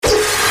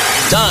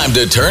Time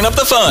to turn up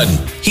the fun.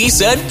 He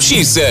Said,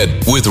 She Said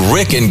with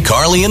Rick and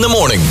Carly in the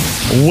morning.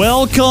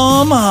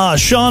 Welcome,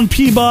 Sean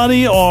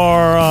Peabody,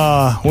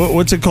 our,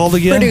 what's it called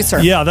again?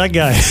 Producer. Yeah, that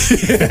guy.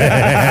 Very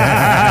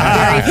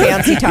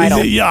fancy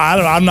title. Yeah,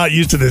 I'm not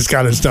used to this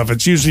kind of stuff.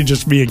 It's usually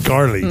just me and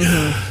Carly.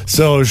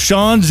 So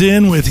Sean's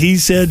in with He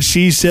Said,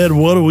 She Said.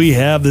 What do we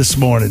have this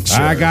morning,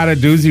 sir? I got a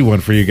doozy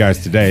one for you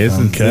guys today.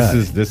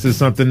 This is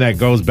something that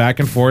goes back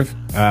and forth.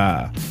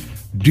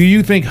 Do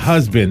you think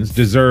husbands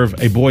deserve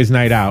a boys'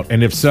 night out?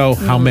 And if so,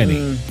 how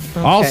many? Okay.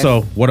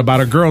 Also, what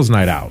about a girls'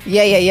 night out?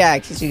 Yeah.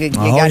 Because you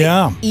got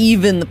to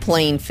even the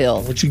playing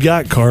field. What you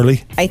got,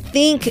 Carly? I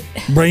think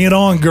Bring it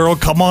on, girl.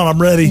 Come on,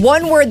 I'm ready.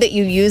 one word that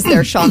you use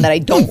there, Sean, that I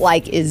don't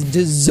like is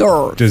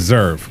deserve.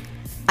 Deserve.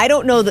 I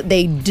don't know that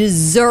they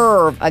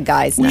deserve a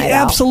guy's We night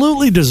out.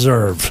 absolutely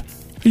deserve.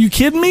 Are you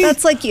kidding me?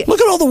 That's like you. Look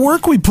at all the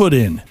work we put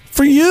in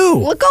for you.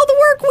 Look all the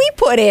work we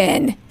put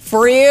in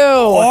for you.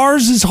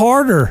 Ours is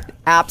harder.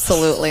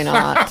 Absolutely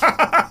not.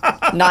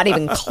 Not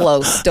even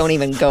close. Don't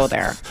even go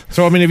there.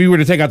 So, I mean, if you were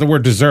to take out the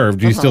word deserve,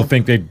 do you still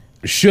think they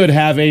should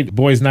have a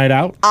boys' night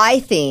out? I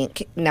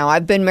think, now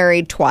I've been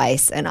married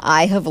twice, and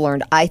I have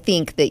learned, I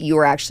think that you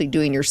are actually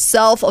doing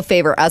yourself a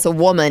favor as a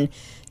woman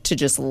to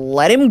just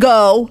let him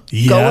go.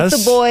 Go with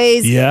the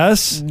boys.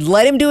 Yes.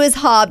 Let him do his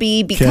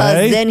hobby because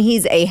Okay. then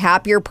he's a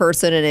happier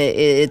person and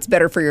it's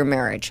better for your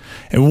marriage.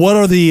 And what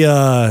are the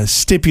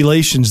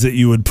stipulations that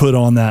you would put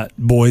on that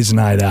boys'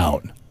 night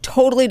out?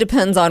 Totally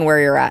depends on where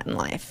you're at in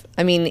life.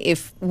 I mean,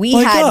 if we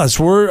Like had... us,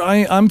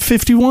 I'm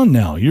 51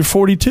 now. You're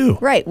 42.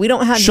 Right. We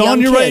don't have Sean,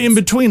 young you're kids. right in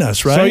between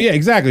us, right? So, yeah,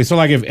 exactly. So,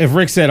 like, if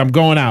Rick said, I'm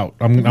going out,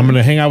 I'm going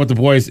to hang out with the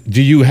boys,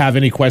 do you have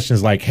any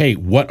questions like, hey,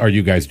 what are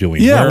you guys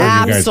doing? Yeah. Where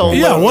are you guys going? Absolutely.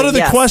 Yeah, what are the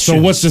Yes. questions?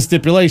 So, what's the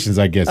stipulations,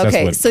 I guess?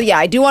 Okay, That's so yeah,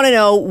 I do want to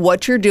know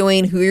what you're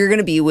doing, who you're going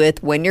to be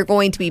with, when you're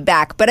going to be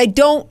back. But I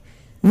don't...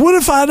 What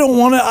if I don't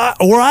want to,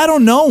 or I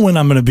don't know when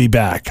I'm going to be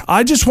back?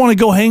 I just want to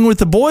go hang with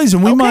the boys,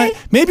 and we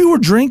maybe we're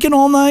drinking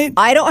all night,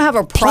 I don't have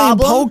a playing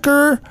problem.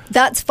 poker.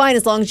 That's fine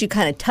as long as you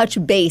kind of touch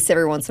base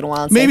every once in a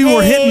while. And Maybe say,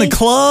 we're hitting "Hey, the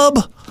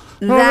club.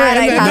 That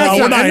I have.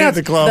 No, we're not at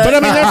the club. But I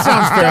mean, that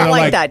sounds fair. Don't though.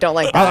 like that, don't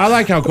like that. I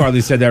like how Carly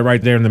said that right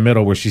there in the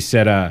middle, where she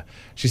said,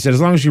 as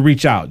long as you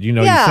reach out, you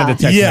Yeah. send a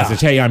text Yeah. message.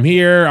 Hey, I'm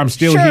here. I'm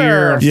still Sure.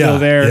 here. I'm Yeah, still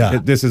there. yeah.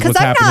 This is Because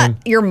what's I'm happening.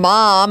 not your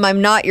mom.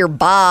 I'm not your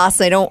boss.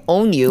 I don't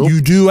own you.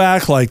 You do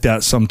act like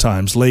that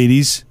sometimes,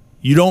 ladies.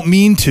 You don't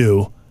mean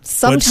to,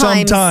 but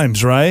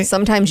sometimes, right?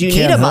 Sometimes you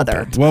Can't need a help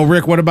mother. it. Well,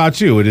 Rick, what about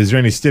you? Is there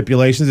any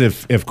stipulations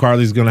if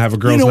Carly's going to have a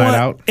girls' You know night what?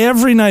 out?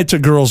 Every night's a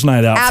girls'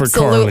 night out for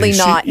Carly. Absolutely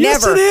not.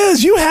 Yes, Never. it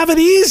is. You have it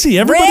easy.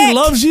 Everybody Rick.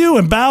 loves you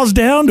and bows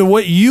down to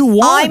what you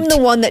want. I'm the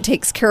one that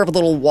takes care of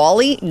little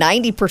Wally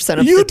 90%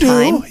 of You the do.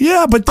 time.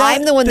 Yeah, but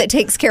I'm the one that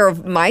takes care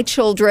of my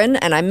children,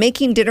 and I'm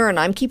making dinner, and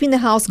I'm keeping the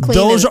house clean.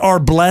 Those and- are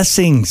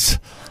blessings.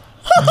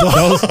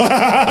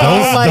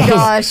 oh my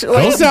gosh.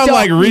 Wait, Those sound don't-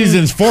 like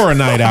reasons for a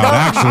night out,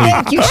 actually.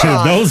 Thank you,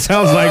 Sean. Those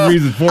sounds like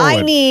reasons for I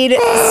it. need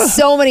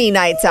so many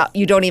nights out.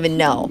 You don't even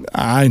know.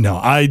 I know.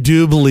 I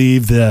do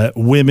believe that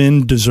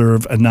women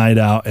deserve a night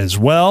out as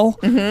well.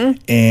 Mm-hmm.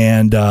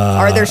 And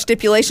Are there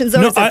stipulations,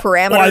 though? Is there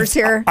parameters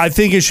here? I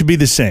think it should be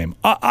the same.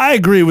 I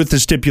agree with the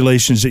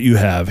stipulations that you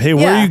have. Hey,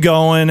 where Yeah. are you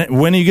going?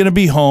 When are you going to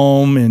be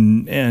home?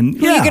 And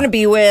Who are you going to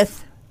be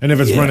with? And if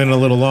it's running a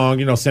little long,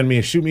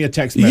 shoot me a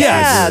text message.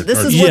 Yeah, or-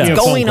 this or is give me what's a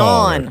phone going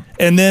call. on.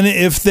 And then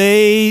if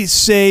they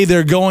say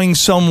they're going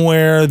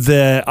somewhere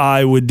that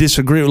I would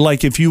disagree with,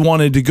 like if you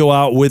wanted to go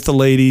out with the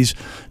ladies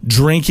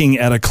drinking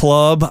at a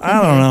club,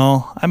 I don't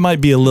know. I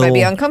might be a little... Might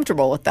be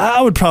uncomfortable with that.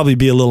 I would probably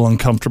be a little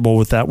uncomfortable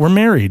with that. We're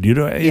married. It's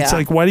Yeah.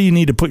 like, why do you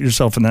need to put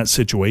yourself in that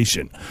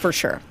situation? For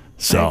sure.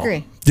 So, I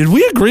agree. did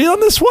we agree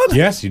on this one?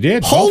 Yes, you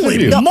did. Both Holy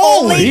of you. The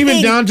moly! only Even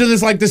thing- down to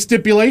the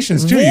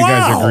stipulations, too, you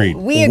guys Wow. agreed.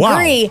 We Wow.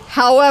 agree.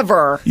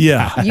 However,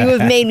 Yeah. you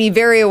have made me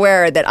very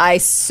aware that I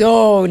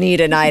so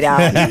need a night out.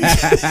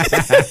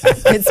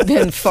 It's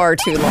been far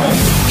too long.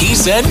 He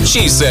Said,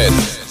 She Said.